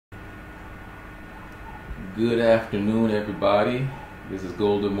Good afternoon, everybody. This is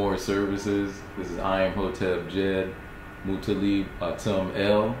Golden Moore Services. This is I am Hotep Jed Mutalib Atum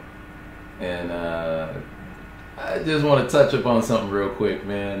El. And I just want to touch upon something real quick,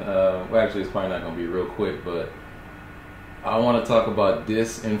 man. Well, actually, it's probably not going to be real quick, but I want to talk about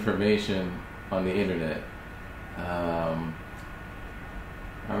disinformation on the internet. I'm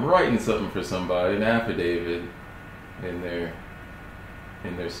writing something for somebody, an affidavit in their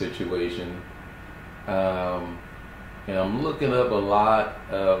situation. And I'm looking up a lot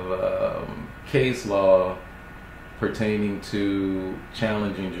of case law pertaining to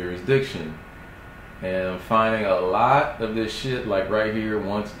challenging jurisdiction. And I'm finding a lot of this shit, like right here,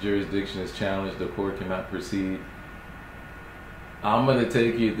 once jurisdiction is challenged, the court cannot proceed. I'm going to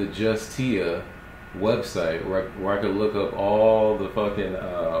take you to the Justia website where I could look up all the fucking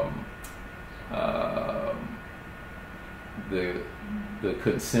the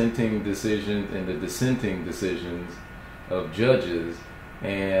consenting decisions and the dissenting decisions of judges,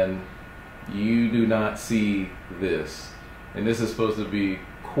 and you do not see this. And this is supposed to be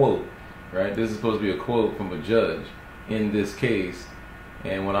quote, right? This is supposed to be a quote from a judge in this case.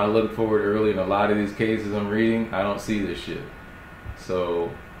 And when I look forward early in a lot of these cases I'm reading, I don't see this shit.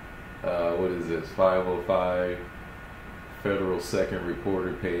 So what is this? 505 Federal Second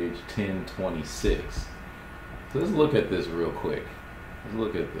Reporter, page 1026. So let's look at this real quick. Let's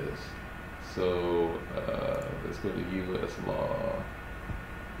look at this. So let's go to U.S. law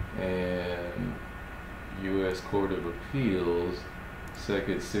and U.S. Court of Appeals,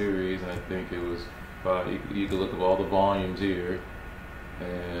 second series, and I think it was 5. You can look up all the volumes here.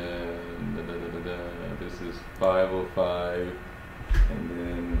 And this is 505, and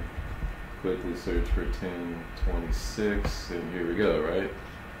then quickly search for 1026, and here we go, right?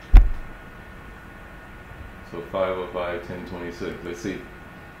 So 505, 1026. Let's see.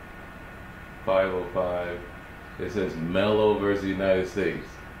 505. It says Mello versus United States,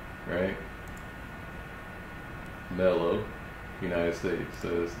 right? Mello, United States. So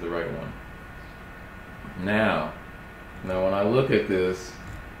that's the right one. Now when I look at this,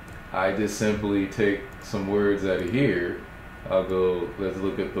 I just simply take some words out of here. I'll go, let's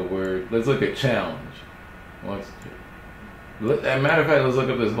look at the word, let's look at challenge. As a matter of fact, let's look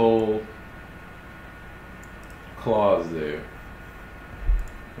at this whole clause there.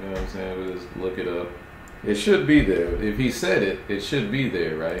 You know what I'm saying? We'll just look it up. It should be there. If he said it, it should be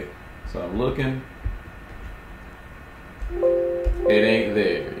there, right? So I'm looking. It ain't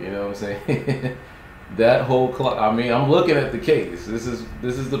there. You know what I'm saying? That whole clause. I mean, I'm looking at the case. This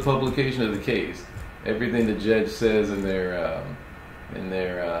is the publication of the case. Everything the judge says in their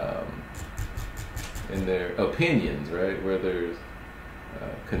opinions, right? Whether it's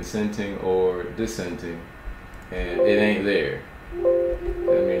consenting or dissenting, and it ain't there. I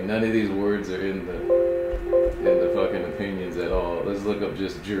mean, none of these words are in the fucking opinions at all. Let's look up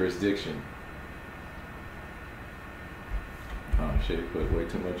just jurisdiction. Oh shit, put way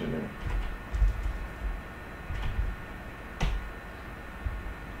too much in there.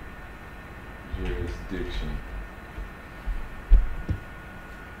 Jurisdiction.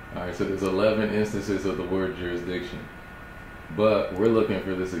 Alright, so there's 11 instances of the word jurisdiction. But we're looking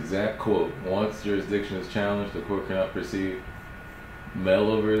for this exact quote. Once jurisdiction is challenged, the court cannot proceed.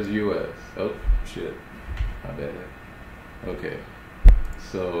 Mello versus U.S. Oh, shit. My bad. Okay.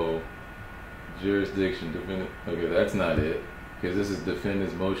 So, jurisdiction, defendant. Okay, that's not it. Because this is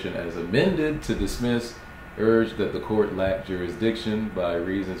defendant's motion as amended to dismiss, urged that the court lacked jurisdiction by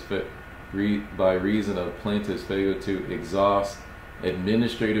reason of plaintiff's failure to exhaust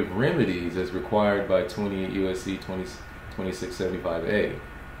administrative remedies as required by 28 U.S.C. 2675A.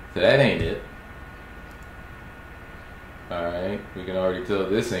 So that ain't it. Alright, we can already tell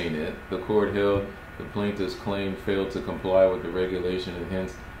this ain't it. The court held the plaintiff's claim failed to comply with the regulation, and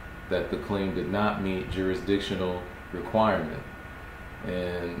hence that the claim did not meet jurisdictional requirement.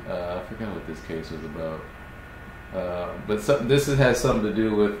 And I forgot what this case was about. But this has something to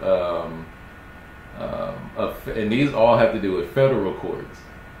do with, and these all have to do with federal courts.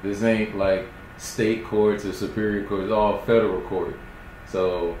 This ain't like state courts or superior courts, it's all federal court.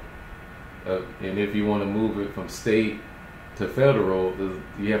 So, and if you want to move it from state to federal,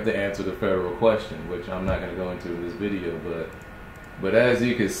 you have to answer the federal question, which I'm not going to go into in this video. But as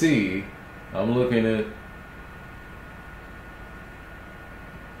you can see, I'm looking at,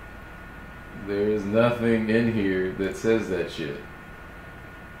 there is nothing in here that says that shit.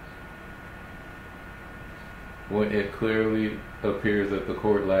 When it clearly appears that the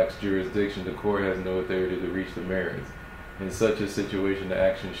court lacks jurisdiction, the court has no authority to reach the merits. In such a situation, the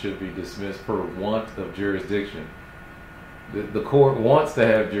action should be dismissed for want of jurisdiction. The court wants to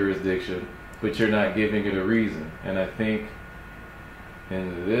have jurisdiction, but you're not giving it a reason. And I think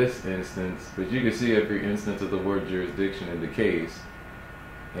in this instance, but you can see every instance of the word jurisdiction in the case,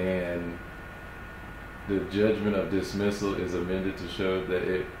 and the judgment of dismissal is amended to show that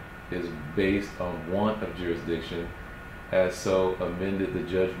it is based on want of jurisdiction. As so amended, the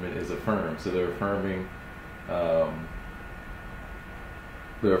judgment is affirmed. So they're affirming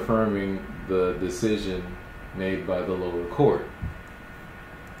the decision made by the lower court.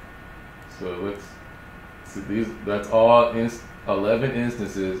 So let's see, that's all 11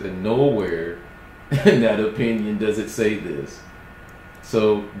 instances, and nowhere in that opinion does it say this.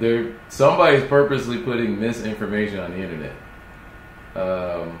 So somebody's purposely putting misinformation on the internet.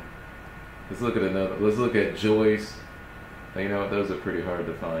 Let's look at another. Let's look at Joyce. You know, those are pretty hard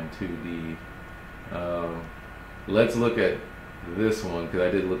to find. 2D. Let's look at this one, because I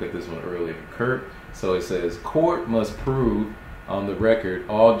did look at this one earlier. So it says, court must prove on the record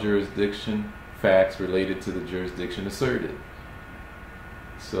all jurisdiction facts related to the jurisdiction asserted.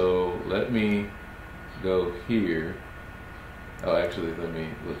 So let me go here. Oh, actually, let me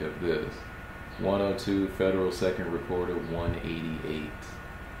look at this. 102, Federal Second Reporter 188.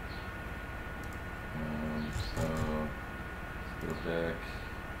 So let's go back.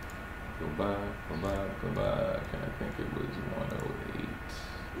 Go back. And I think it was 108.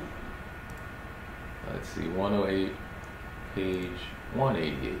 Let's see, 108, page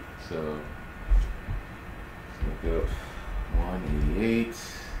 188. So let's look up 188.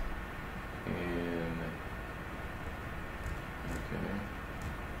 And okay,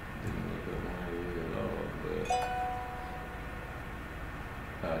 didn't look up 188 at all,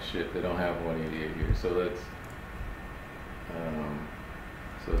 but shit, they don't have 188 here. So let's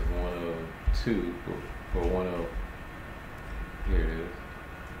so it's 102 or 10. Here it is.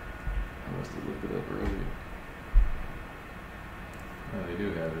 I must have looked it up earlier. Oh, they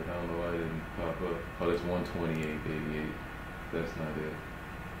do have it. I don't know why it didn't pop up. Oh, that's 128.88. That's not it.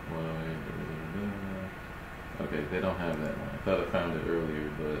 108. Okay, they don't have that one. I thought I found it earlier,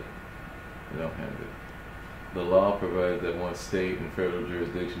 but they don't have it. The law provides that once state and federal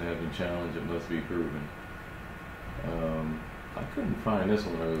jurisdiction have been challenged, it must be proven. I couldn't find this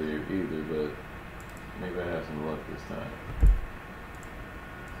one earlier either, but maybe I have some luck this time.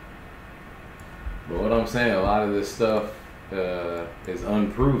 But what I'm saying, a lot of this stuff is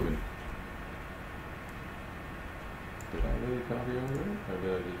unproven. Did I really copy over it? Or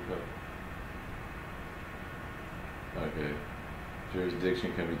did I just copy? Okay.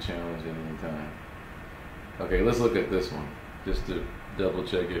 Jurisdiction can be challenged at any time. Okay, let's look at this one, just to double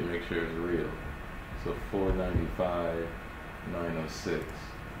check it and make sure it's real. So 495, 906.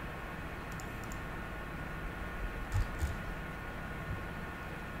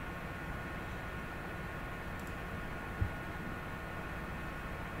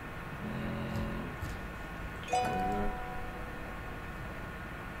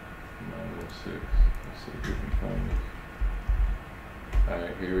 Let's see if we can find it.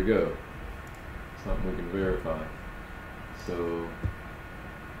 Alright, here we go. Something we can verify. So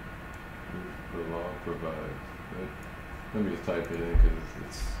the law provides. Let me just type it in because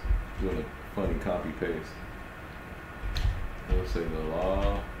it's doing a funny copy paste. It'll say the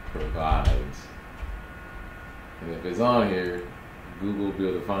law provides. And if it's on here, Google will be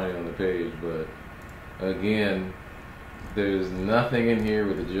able to find it on the page. But again, there's nothing in here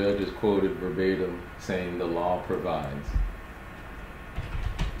where the judge is quoted verbatim saying the law provides.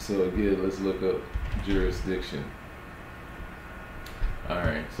 So again, let's look up jurisdiction.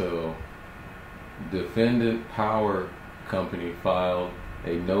 Alright, so Defendant Power Company filed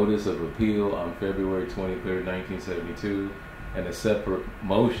a notice of appeal on February 23rd, 1972, and a separate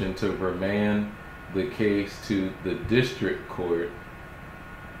motion to remand the case to the district court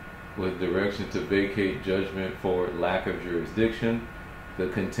with direction to vacate judgment for lack of jurisdiction, the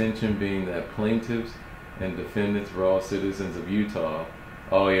contention being that plaintiffs and defendants were all citizens of Utah.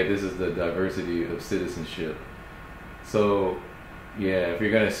 Oh yeah, this is the diversity of citizenship. So yeah, if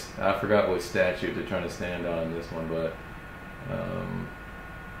you're gonna, I forgot what statute they're trying to stand on this one, but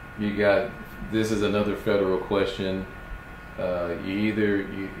you got, this is another federal question.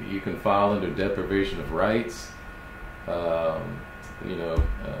 You can file under deprivation of rights. The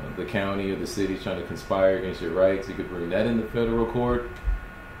county or the city is trying to conspire against your rights. You could bring that in the federal court.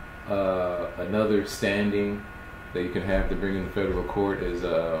 Another standing that you can have to bring in the federal court is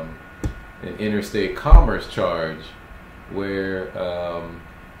an interstate commerce charge, where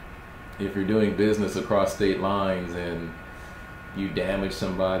if you're doing business across state lines and you damage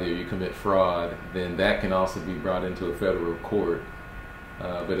somebody or you commit fraud, then that can also be brought into a federal court.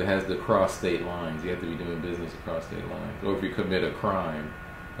 But it has to cross state lines. You have to be doing business across state lines. Or if you commit a crime,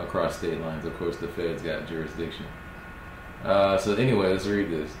 across state lines. Of course, the feds got jurisdiction. So anyway, let's read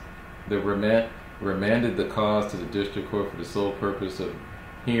this. The remanded the cause to the district court for the sole purpose of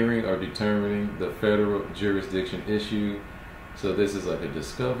hearing or determining the federal jurisdiction issue. So this is like a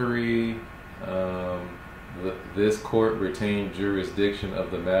discovery. This court retained jurisdiction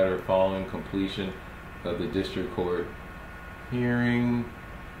of the matter following completion of the district court hearing.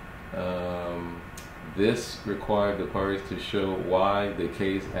 This required the parties to show why the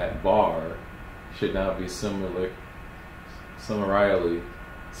case at bar should not be summarily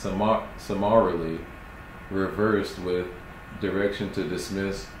reversed with direction to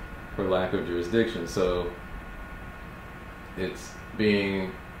dismiss for lack of jurisdiction. So it's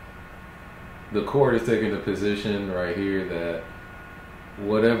being, the court is taking the position right here that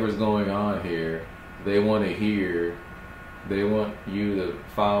whatever's going on here, they want to hear, they want you to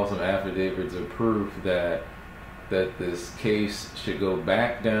file some affidavits of proof that this case should go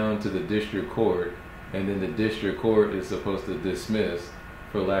back down to the district court, and then the district court is supposed to dismiss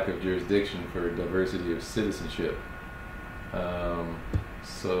for lack of jurisdiction for diversity of citizenship.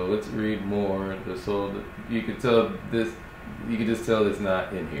 So let's read more. So you can tell this, you can just tell it's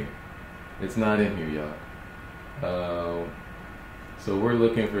not in here. It's not in here, y'all. So we're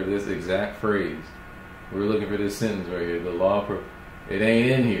looking for this exact phrase. We're looking for this sentence right here. The law, it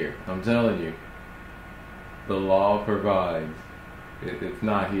ain't in here. I'm telling you. The law provides. It's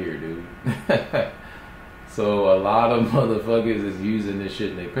not here, dude. So a lot of motherfuckers is using this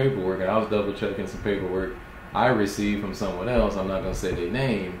shit in their paperwork, and I was double checking some paperwork I received from someone else. I'm not gonna say their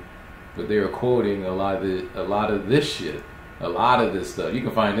name, but they were quoting a lot of this shit, a lot of this stuff. You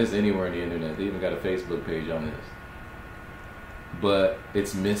can find this anywhere on the internet. They even got a Facebook page on this. But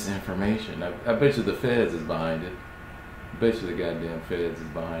it's misinformation. I bet you the feds is behind it. I bet you the goddamn feds is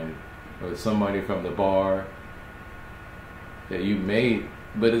behind it, or somebody from the bar that you made.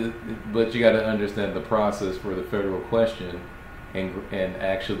 But you got to understand the process for the federal question, and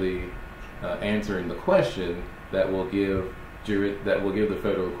actually answering the question that will give the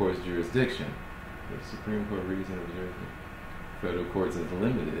federal courts jurisdiction. The Supreme Court reason of jurisdiction. Federal courts is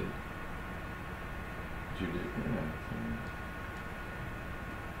limited.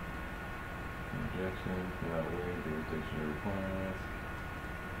 Objection, cannot waive jurisdictional requirements.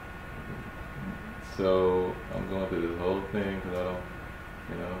 So I'm going through this whole thing because I don't,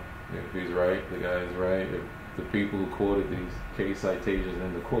 if he's right, the guy is right. If the people who quoted these case citations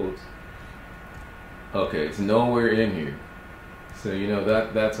in the quotes, okay, it's nowhere in here. So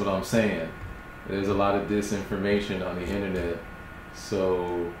that's what I'm saying. There's a lot of disinformation on the internet.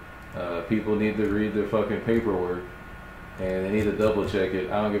 So people need to read their fucking paperwork, and they need to double check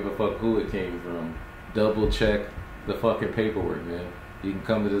it. I don't give a fuck who it came from. Double check the fucking paperwork, man. You can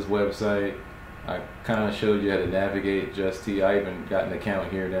come to this website. I kind of showed you how to navigate Just T. I even got an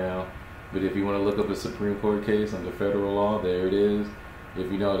account here now. But if you want to look up a Supreme Court case under federal law, there it is.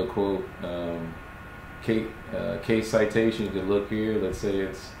 If you know how to quote case citation, you can look here. Let's say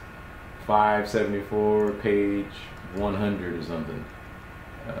it's 574, page 100 or something.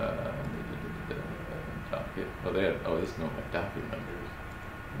 Docket. This is not my docket numbers.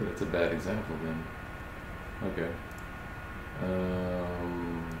 That's a bad example then. Okay.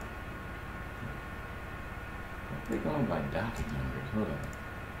 They're going by docket numbers. Hold on.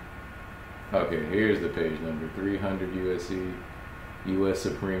 Okay, here's the page number. 300 USC, U.S.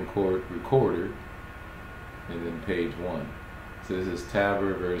 Supreme Court Recorder, and then page 1. So this is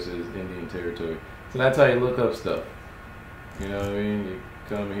Tabor versus Indian Territory. So that's how you look up stuff. You know what I mean? You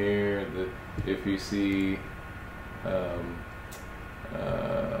come here, if you see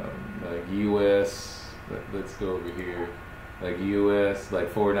like U.S., let's go over here, like U.S., like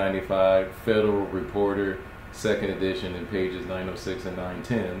 495, Federal Reporter, 2nd edition, in pages 906 and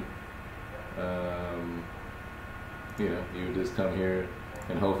 910. You would just come here,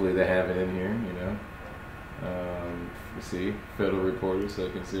 and hopefully they have it in here, you see, Federal Reporter,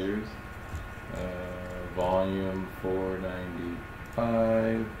 2nd series, volume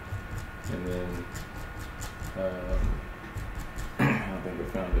 495, and then I don't think I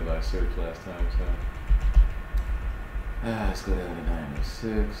found it by search last time, so let's go down to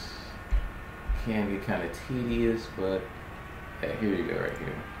 906. Can get kind of tedious, but yeah, here you go, right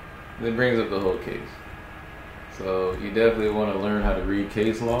here. And it brings up the whole case. So you definitely want to learn how to read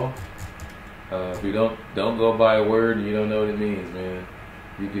case law. If you don't go by a word and you don't know what it means, man.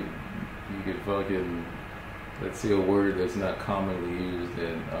 You could fucking, let's see a word that's not commonly used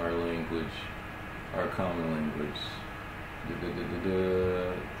in our language, our common language. You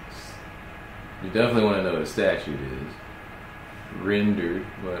definitely want to know what a statute is. Rendered,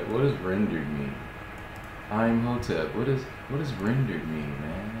 but what does rendered mean? I'm Hotep. What What does rendered mean,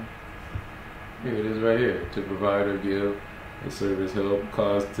 man? Here it is right here. To provide or give a service, help,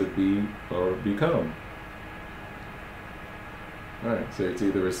 cause to be or become. Alright, so it's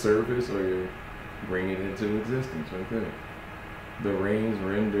either a service or you're bringing it into existence right there. The rains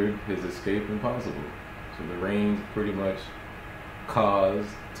rendered his escape impossible. So the rains pretty much caused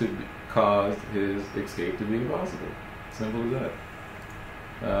his escape to be impossible. Simple as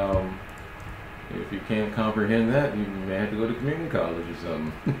that. If you can't comprehend that, you may have to go to community college or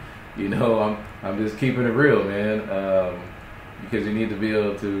something. You know, I'm just keeping it real, man. Because you need to be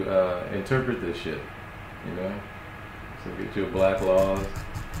able to interpret this shit. You know, so get you a Black Laws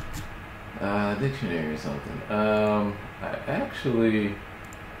dictionary or something. I actually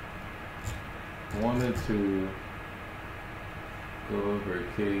wanted to go over a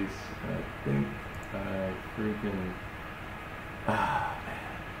case. I think I freaking man.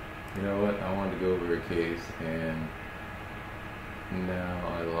 You know what? I wanted to go over a case, and now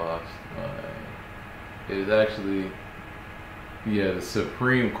I lost my. It was actually, the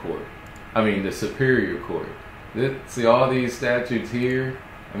Supreme Court. I mean, the Superior Court. See, all these statutes here.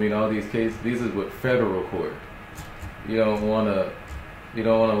 I mean, all these cases. These is what federal court. You don't want to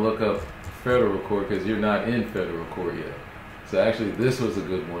look up federal court because you're not in federal court yet. So actually, this was a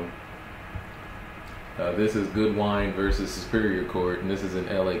good one. This is Goodwine versus Superior Court, and this is in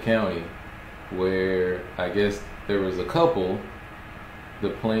LA County, where I guess there was a couple.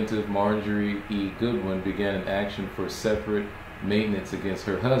 The plaintiff, Marjorie E. Goodwin, began an action for separate maintenance against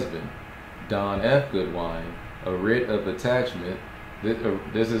her husband, Don F. Goodwine. A writ of attachment,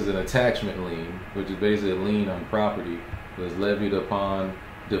 this is an attachment lien, which is basically a lien on property, was levied upon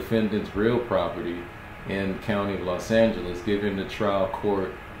defendant's real property in the county of Los Angeles, giving the trial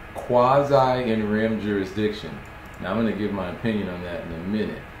court quasi-in rem jurisdiction. Now I'm going to give my opinion on that in a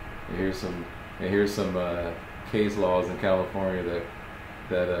minute. And here's some case laws in California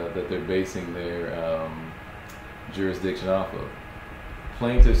that they're basing their jurisdiction off of.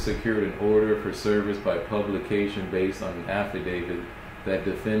 Plaintiff secured an order for service by publication based on an affidavit that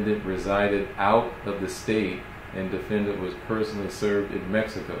defendant resided out of the state and defendant was personally served in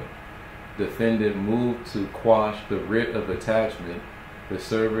Mexico. Defendant moved to quash the writ of attachment, the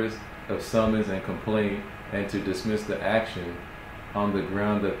service of summons and complaint, and to dismiss the action on the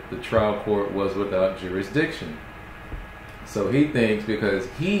ground that the trial court was without jurisdiction. So he thinks because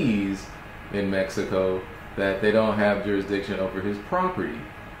he's in Mexico that they don't have jurisdiction over his property,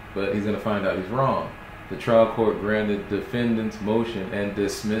 but he's going to find out he's wrong. The trial court granted defendant's motion and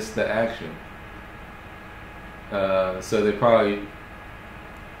dismissed the action. So they probably,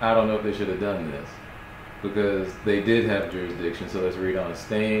 I don't know if they should have done this, because they did have jurisdiction. So let's read on.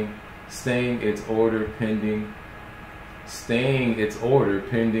 Staying its order pending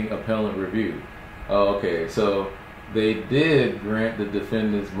appellant review. Oh, okay. So they did grant the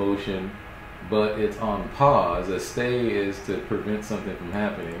defendant's motion, but it's on pause. A stay is to prevent something from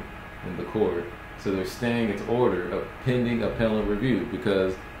happening in the court. So they're staying its order of pending appellant review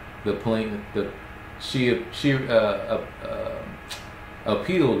because the plaintiff, she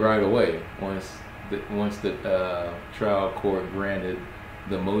appealed right away once the trial court granted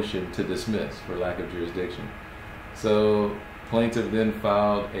the motion to dismiss for lack of jurisdiction. So plaintiff then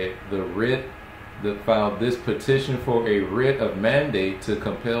filed this petition for a writ of mandate to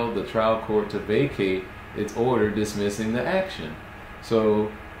compel the trial court to vacate its order dismissing the action.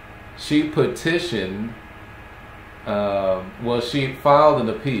 So she petitioned, she filed an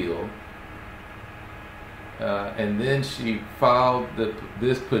appeal, and then she filed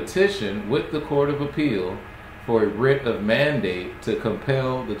this petition with the Court of Appeal for a writ of mandate to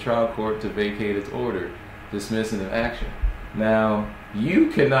compel the trial court to vacate its order dismissing the action. Now, you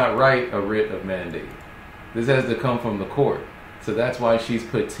cannot write a writ of mandate. This has to come from the court. So that's why she's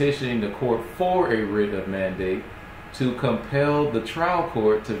petitioning the court for a writ of mandate to compel the trial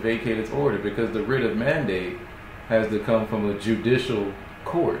court to vacate its order, because the writ of mandate has to come from a judicial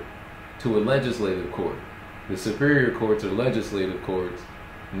court to a legislative court. The superior courts are legislative courts,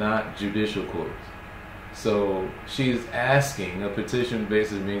 not judicial courts. So she's asking, a petition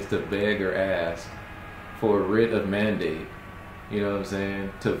basically means to beg or ask for a writ of mandate, you know what I'm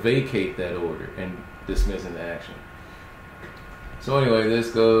saying, to vacate that order and dismissing the action. So anyway,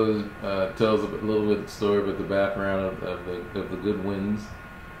 this goes, tells a little bit of the story about the background of the Goodwins,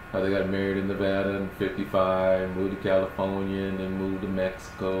 how they got married in Nevada in '55, moved to California, and then moved to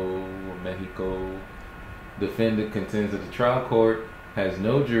Mexico. Defendant contends that the trial court has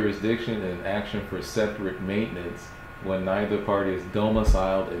no jurisdiction in an action for separate maintenance when neither party is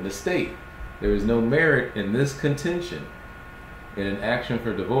domiciled in the state. There is no merit in this contention. In an action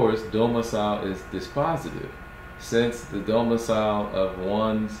for divorce, domicile is dispositive. since the domicile of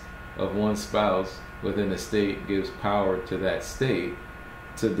one spouse within the state gives power to that state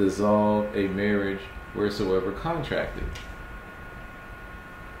to dissolve a marriage wheresoever contracted.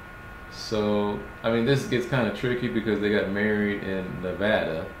 So, I mean, this gets kind of tricky because they got married in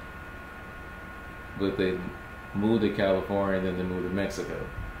Nevada, but they moved to California and then they moved to Mexico.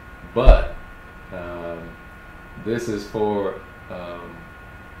 But this is for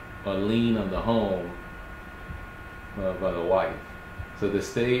a lien on the home by the wife. So the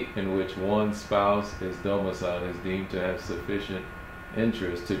state in which one spouse is domiciled is deemed to have sufficient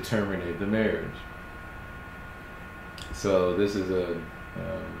interest to terminate the marriage. So this is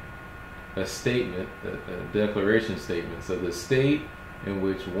a statement, a declaration statement. So the state in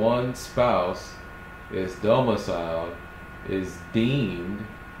which one spouse is domiciled is deemed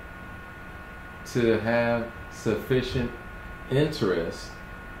to have sufficient interest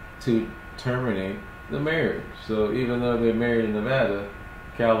to terminate the marriage. So even though they're married in Nevada,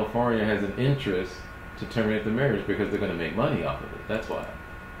 California has an interest to terminate the marriage because they're going to make money off of it. That's why.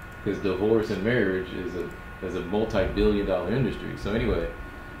 Because divorce and marriage is a multi-billion-dollar industry. So anyway,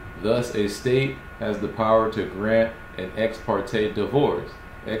 thus a state has the power to grant an ex parte divorce.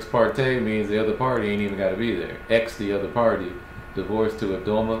 Ex parte means the other party ain't even got to be there. Ex, the other party, divorce to a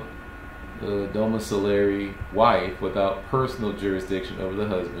domiciliary wife without personal jurisdiction over the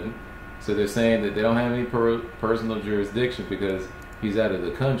husband. So they're saying that they don't have any personal jurisdiction because he's out of the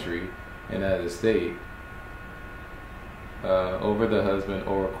country and out of the state over the husband,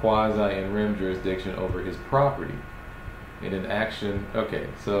 or quasi in rem jurisdiction over his property in an action. Okay,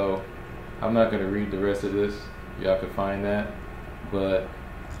 so I'm not going to read the rest of this. Y'all can find that. But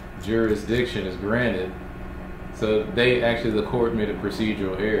jurisdiction is granted. So the court made a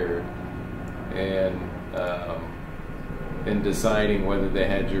procedural error in deciding whether they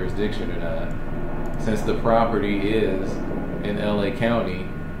had jurisdiction or not. Since the property is in LA County,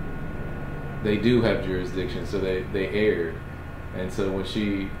 they do have jurisdiction, so they erred. And so when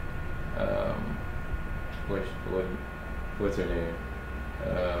she, what's her name?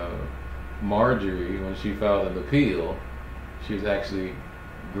 Marjorie, when she filed an appeal, she was actually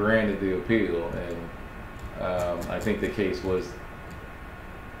granted the appeal, and I think the case was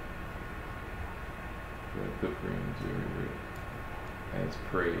as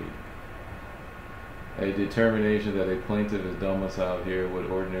prayed. A determination that a plaintiff is domiciled here would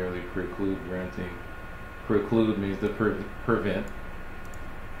ordinarily preclude granting. Preclude means to prevent.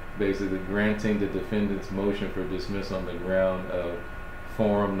 Basically, granting the defendant's motion for dismissal on the ground of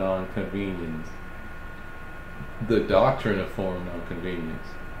forum non-convenience. The doctrine of forum non-convenience.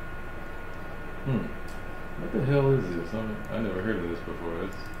 What the hell is this? I never heard of this before.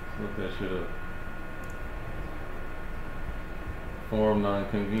 Let's look that shit up. Forum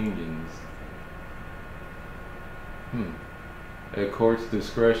non-convenience. A court's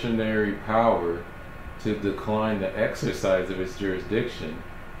discretionary power to decline the exercise of its jurisdiction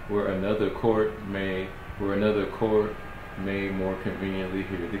where another court may more conveniently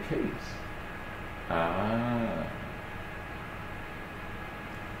hear the case.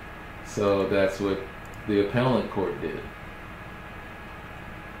 So that's what the appellate court did.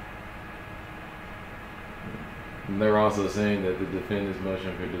 And they're also saying that the defendant's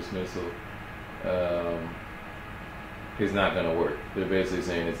motion for dismissal is not going to work. They're basically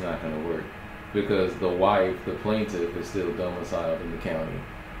saying it's not going to work because the wife, the plaintiff, is still domiciled in the county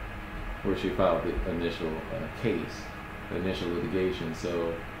where she filed the initial case, the initial litigation.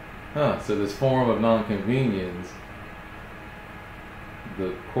 So this form of non-convenience,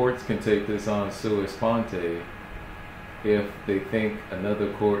 the courts can take this on sua sponte if they think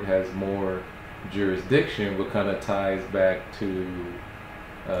another court has more jurisdiction, but kind of ties back to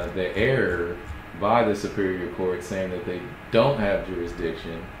the error by the superior court saying that they don't have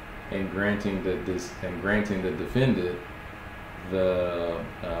jurisdiction and granting the defendant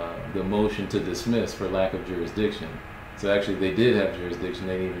the motion to dismiss for lack of jurisdiction. So actually they did have jurisdiction,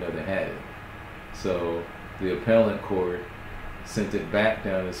 they didn't even know they had it. So the appellate court sent it back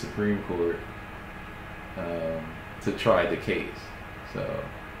down to the Supreme Court to try the case. So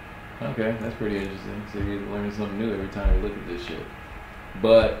okay, that's pretty interesting. So you learn something new every time you look at this shit.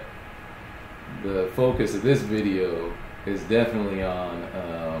 But the focus of this video is definitely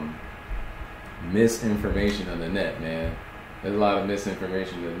on misinformation on the net, man. There's a lot of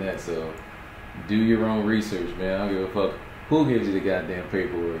misinformation on the net, so do your own research, man. I don't give a fuck who gives you the goddamn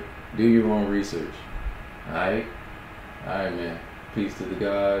paperwork. Do your own research. Alright? Alright, man. Peace to the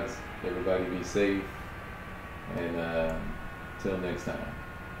gods. Everybody be safe. And till next time.